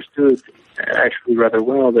understood actually rather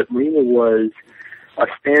well that Marina was a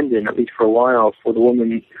stand-in, at least for a while, for the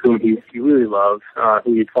woman whom he really loved,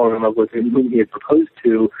 who he had fallen in love with, and whom he had proposed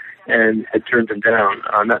to, and had turned him down.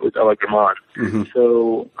 That was Ella Germán. Mm-hmm.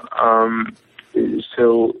 So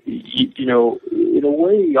in a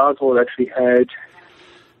way, Oswald actually had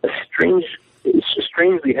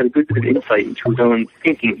strangely had a good bit of insight into his own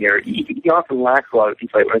thinking here. He often lacks a lot of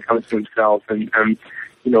insight when it comes to himself and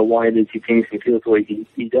why it is he thinks and feels the way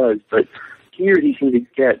he does. But here he seemed to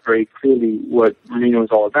get very clearly what Marina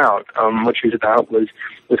was all about. What she was about was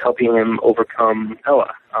helping him overcome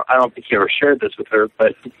Ella. I don't think he ever shared this with her,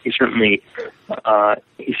 but he certainly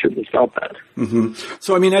felt that. Mm-hmm.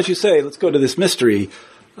 So, I mean, as you say, let's go to this mystery.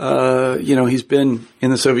 He's been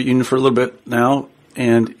in the Soviet Union for a little bit now,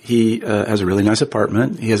 and he has a really nice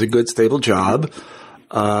apartment. He has a good, stable job.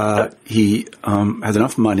 He has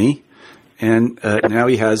enough money, and now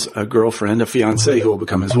he has a girlfriend, a fiancée, who will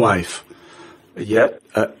become his wife. Yet,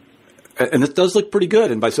 and it does look pretty good,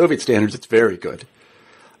 and by Soviet standards, it's very good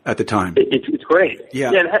at the time. It's great.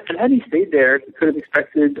 Yeah. And had he stayed there, he could have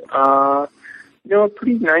expected, a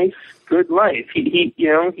pretty nice, good life. He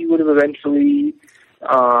would have eventually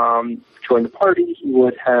joined the party. He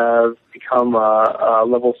would have become a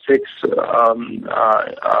level 6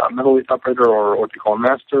 metal operator, or what they call a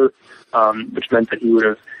master, which meant that he would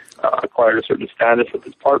have acquired a certain status with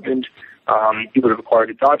his apartment. He would have acquired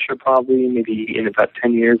a dacha probably, maybe in about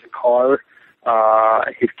 10 years, a car.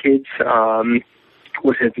 His kids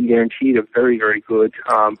would have been guaranteed a very, very good,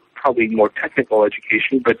 probably more technical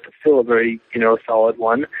education, but still a very, solid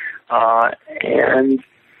one. And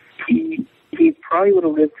he probably would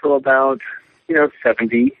have lived till about,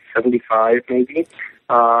 70, 75 maybe. Maybe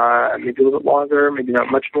a little bit longer, maybe not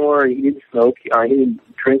much more. He didn't smoke. He didn't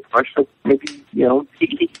drink much. So maybe,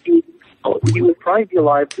 he would probably be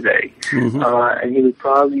alive today. Mm-hmm. And he would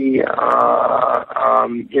probably,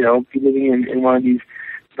 be living in one of these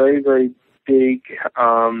very, very big,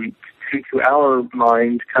 to our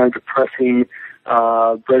mind, kind of depressing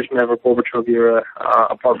Brezhnev or Gorbachev era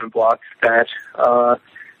apartment blocks that are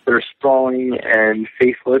sprawling and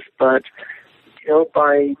faceless, but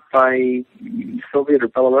by Soviet or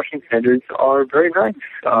Belarusian standards, are very nice,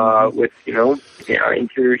 with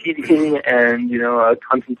interior heating and a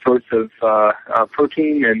constant source of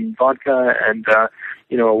protein and vodka and a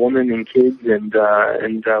woman and kids and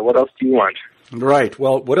what else do you want? Right.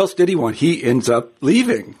 Well, what else did he want? He ends up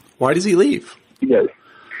leaving. Why does he leave? He does.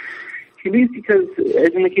 He leaves because,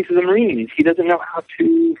 as in the case of the Marines, he doesn't know how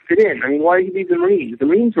to fit in. I mean, why did he leave the Marines? The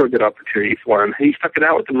Marines were a good opportunity for him. Had he stuck it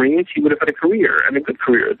out with the Marines, he would have had a career, and a good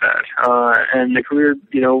career at that. And the career,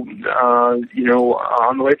 on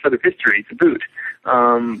the right side of history to boot.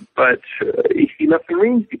 But he left the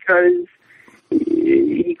Marines because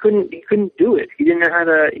he couldn't do it. He didn't know how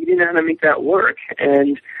to make that work.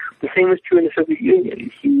 And the same was true in the Soviet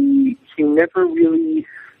Union. He never really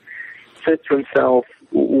said to himself,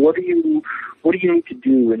 what do you need to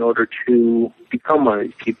do in order to become one of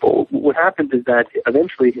these people? What happens is that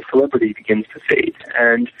eventually his celebrity begins to fade,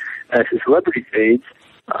 and as his celebrity fades,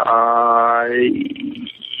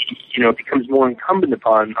 it becomes more incumbent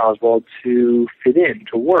upon Oswald to fit in,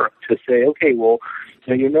 to work, to say, okay, well,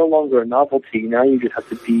 you're no longer a novelty. Now you just have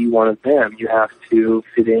to be one of them. You have to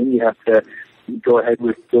fit in. You have to go ahead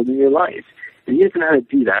with building your life. And he doesn't know how to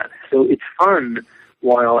do that. So it's fun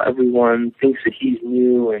while everyone thinks that he's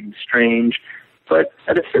new and strange. But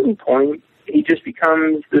at a certain point, he just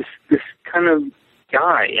becomes this kind of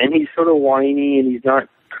guy, and he's sort of whiny, and he's not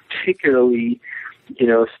particularly,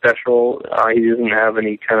 special. He doesn't have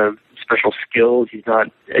any kind of special skills. He's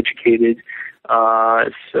not educated.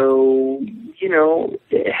 So,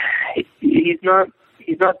 he's not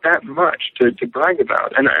that much to brag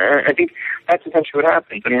about. And I think that's essentially what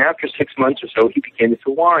happens. I mean, after 6 months or so, he began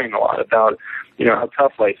to whine a lot about, how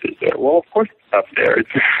tough life is there. Well, of course it's tough there.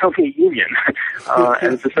 It's the Soviet Union.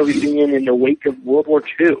 And it's the Soviet Union in the wake of World War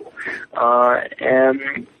II.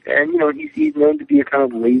 And he's known to be a kind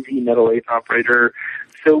of lazy metal lathe operator.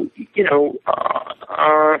 So, he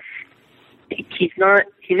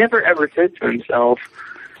never ever said to himself,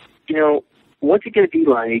 what's it going to be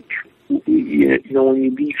like, when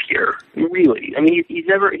you leave here? Really? I mean, he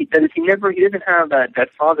doesn't have that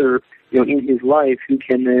father, in his life who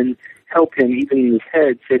can then help him, even in his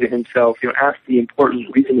head, say to himself, ask the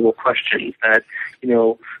important, reasonable questions that,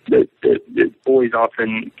 the boys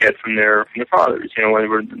often get from their fathers.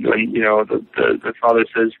 When the father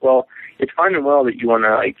says, well, it's fine and well that you want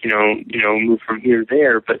to, move from here to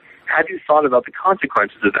there, but have you thought about the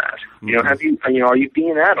consequences of that? Have you, are you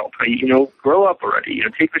being an adult? Grow up already.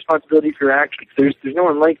 Take responsibility for your actions. There's no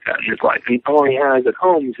one like that in his life. And all he has at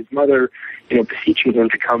home is his mother, beseeching him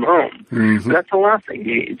to come home. Mm-hmm. But that's the last thing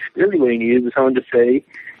he needs. Really what he needs is someone to say,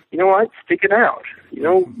 stick it out.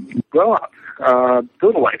 Grow up.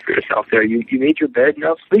 Build a life for yourself there. You made your bed,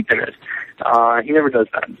 now sleep in it. He never does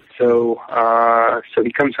that. So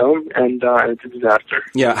he comes home, and it's a disaster.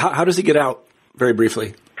 Yeah. How does he get out? Very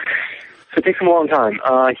briefly. So it takes him a long time.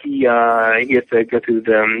 He has to go through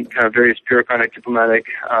the kind of various bureaucratic, diplomatic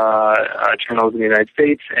channels in the United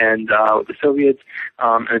States and with the Soviets.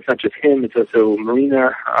 And it's not just him; it's also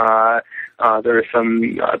Marina. There are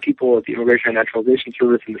some people at the Immigration and Naturalization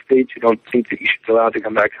Service in the States who don't think that he should be allowed to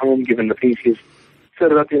come back home, given the things he's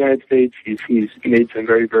said about the United States. He's made some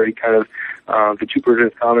very, very kind of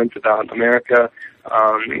vituperative comments about America.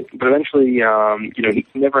 But eventually, he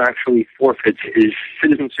never actually forfeits his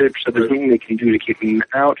citizenship, so there's nothing they can do to keep him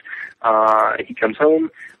out. He comes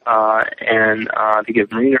home, and they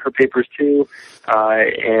give Marina her papers too.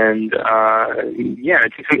 It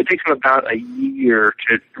takes him about a year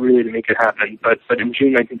to make it happen. But in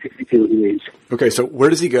June 1962, he leaves. Okay, so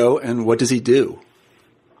where does he go, and what does he do?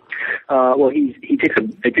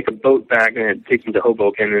 They take a boat back, and it takes him to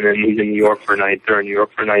Hoboken, and then he's in New York for a night. They're in New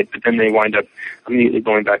York for a night, but then they wind up immediately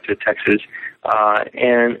going back to Texas.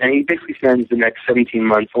 And he basically spends the last 17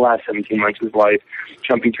 months of his life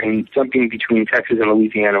jumping between Texas and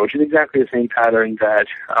Louisiana, which is exactly the same pattern that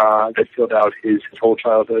filled out his whole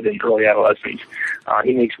childhood and early adolescence.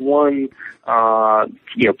 He makes one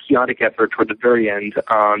chaotic effort toward the very end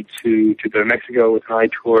to go to Mexico with an eye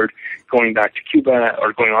toward going back to Cuba,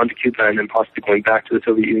 or going on to Cuba and then possibly going back to the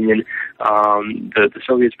Soviet Union. The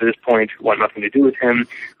Soviets, by this point, want nothing to do with him.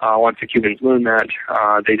 Once the Cubans learn that,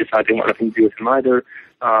 they decide they want nothing to do with him either,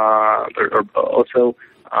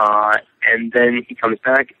 and then he comes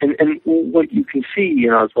back, and what you can see,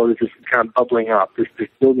 as well, is this kind of bubbling up, this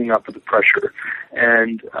building up of the pressure,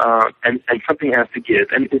 and something has to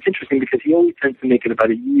give. And it's interesting because he always tends to make it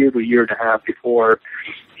about a year to a year and a half before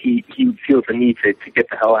he feels the need to get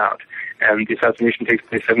the hell out. And the assassination takes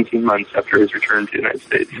place 17 months after his return to the United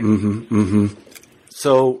States. Mm-hmm, mm-hmm.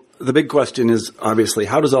 So the big question is, obviously,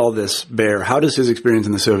 how does his experience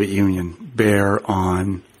in the Soviet Union bear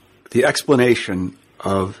on the explanation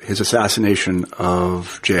of his assassination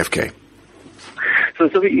of JFK? So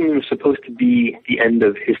the Soviet Union was supposed to be the end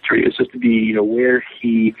of history. It was supposed to be, where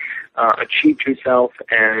he achieved himself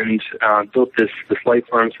and built this life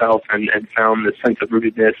for himself and found this sense of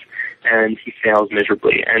rootedness, and he fails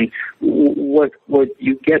miserably. And what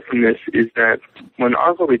you get from this is that when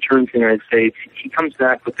Oswald returns to the United States, he comes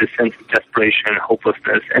back with this sense of desperation and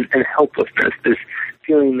hopelessness and helplessness, this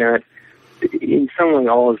feeling that in some way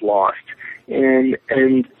all is lost. And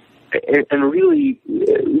really,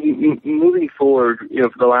 moving forward,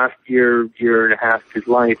 for the last year and a half of his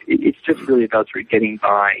life, it's just really about sort of getting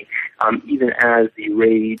by, even as the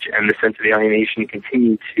rage and the sense of alienation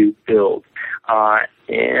continue to build.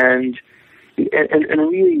 And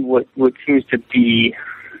really, what seems to be,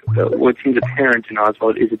 what seems apparent in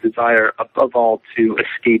Oswald is a desire, above all, to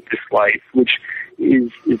escape this life, which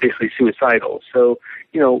is basically suicidal. So,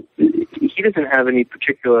 he doesn't have any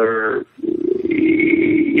particular,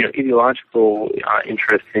 ideological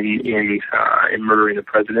interest in murdering the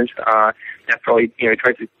president. After all, he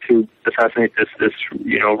tried to assassinate this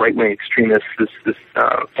right-wing extremist, this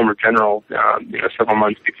former general, several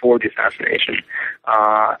months before the assassination.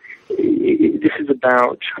 This is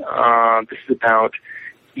about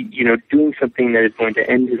doing something that is going to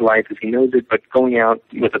end his life as he knows it, but going out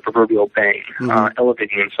with a proverbial bang,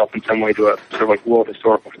 elevating himself in some way to a sort of like world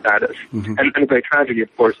historical status. And the great tragedy,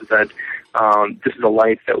 of course, is that this is a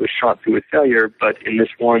life that was shot through with failure, but in this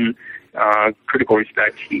one critical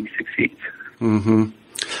respect, he succeeds.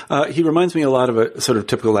 He reminds me a lot of a sort of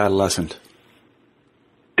typical adolescent.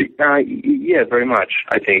 Yeah, very much,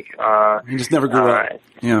 I think. He just never grew up.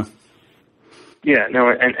 Yeah. Yeah, no,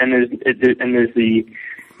 and there's the,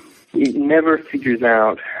 he never figures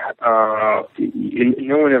out, no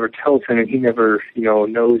one ever tells him, and he never,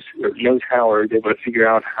 knows how or is able to figure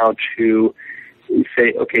out how to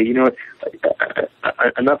say, okay,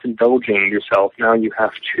 enough indulging yourself. Now you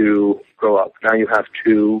have to grow up. Now you have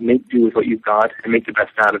to make do with what you've got and make the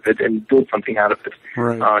best out of it and build something out of it.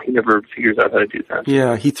 Right. He never figures out how to do that.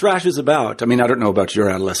 Yeah, he thrashes about. I mean, I don't know about your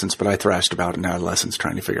adolescence, but I thrashed about in adolescence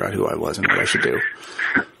trying to figure out who I was and what I should do.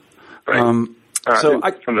 Right. So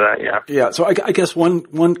some of that, yeah. Yeah. So I guess one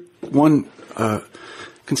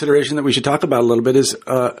consideration that we should talk about a little bit is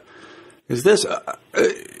this.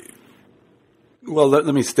 Well, let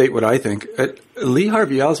me state what I think. Lee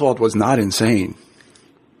Harvey Oswald was not insane.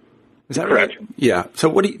 Is that correct? Right? Yeah. So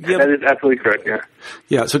what do you? That is absolutely correct. Yeah.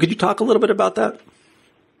 Yeah. So could you talk a little bit about that?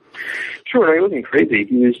 Sure. No, he wasn't crazy.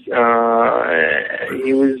 He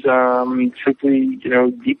was simply,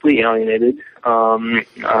 deeply alienated,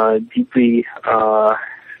 deeply,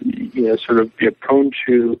 sort of prone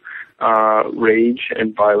to rage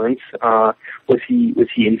and violence. Was he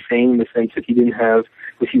insane in the sense that he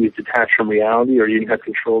was detached from reality, or he didn't have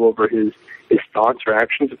control over his thoughts or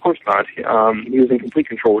actions? Of course not. He was in complete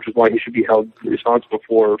control, which is why he should be held responsible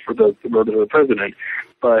for the murder of the president.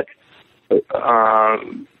 But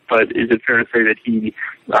is it fair to say that he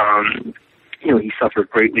suffered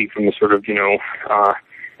greatly from the sort of,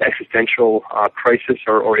 existential crisis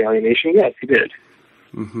or alienation? Yes, he did.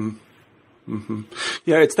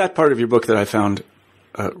 Yeah, it's that part of your book that I found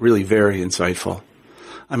really very insightful.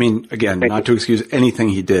 I mean, again, not to excuse anything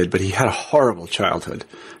he did, but he had a horrible childhood.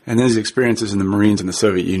 And his experiences in the Marines in the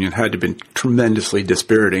Soviet Union had to have been tremendously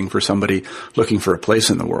dispiriting for somebody looking for a place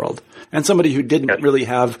in the world. And somebody who didn't really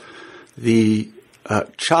have the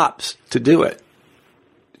chops to do it.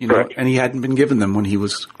 And he hadn't been given them when he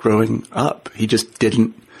was growing up. He just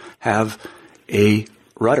didn't have a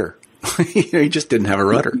rudder. He just didn't have a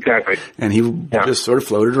rudder. Exactly. And he just sort of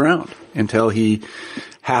floated around until he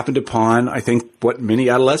happened upon, I think, what many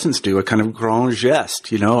adolescents do, a kind of grand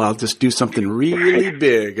geste. I'll just do something really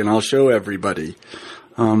big and I'll show everybody.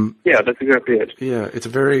 Yeah, that's exactly it. Yeah, it's a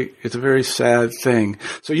very sad thing.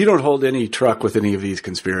 So you don't hold any truck with any of these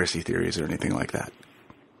conspiracy theories or anything like that?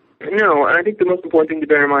 No, and I think the most important thing to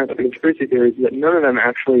bear in mind about the conspiracy theories is that none of them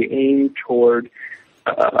actually aim toward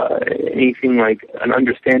anything like an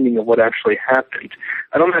understanding of what actually happened.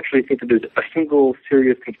 I don't actually think that there's a single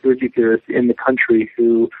serious conspiracy theorist in the country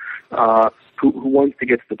who wants to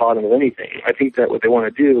get to the bottom of anything. I think that what they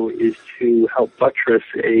want to do is to help buttress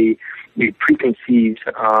a preconceived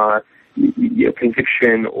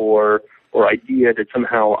conviction or idea that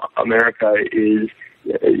somehow America is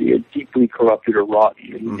deeply corrupted or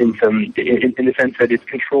rotten in the sense that it's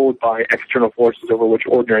controlled by external forces over which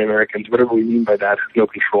ordinary Americans, whatever we mean by that, have no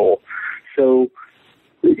control. So,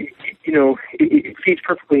 it feeds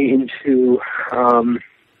perfectly into,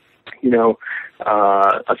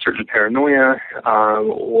 a certain paranoia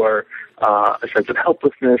or a sense of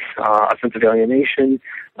helplessness, a sense of alienation,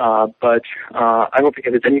 but I don't think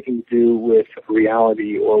it has anything to do with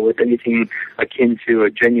reality or with anything akin to a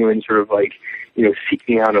genuine sort of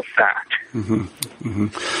seeking out of fact.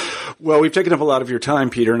 Well, we've taken up a lot of your time,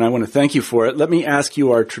 Peter, and I want to thank you for it. Let me ask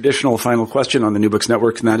you our traditional final question on the New Books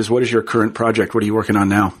Network, and that is, what is your current project? What are you working on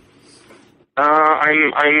now?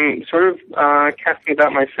 I'm sort of casting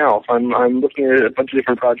about myself. I'm looking at a bunch of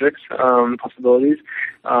different projects, possibilities.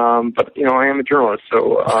 But I am a journalist,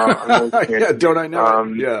 so I'm always yeah, don't I know?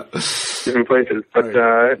 Yeah. different places. But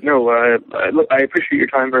look, I appreciate your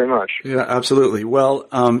time very much. Yeah, absolutely. Well,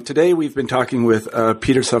 today we've been talking with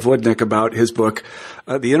Peter Savudnik about his book,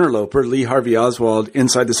 The Interloper, Lee Harvey Oswald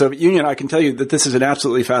Inside the Soviet Union. I can tell you that this is an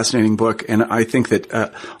absolutely fascinating book, and I think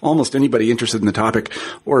that almost anybody interested in the topic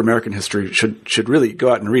or American history should really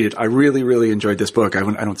go out and read it. I really, really enjoyed this book. I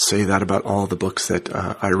don't say that about all the books that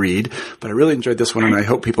I read, but I really enjoyed this one, and I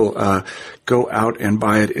hope people go out and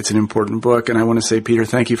buy it. It's an important book, and I want to say, Peter,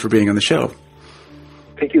 thank you for being on the show.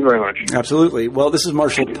 Thank you very much. Absolutely. Well, this is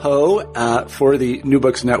Marshall Poe for the New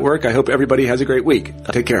Books Network. I hope everybody has a great week.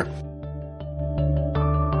 Take care.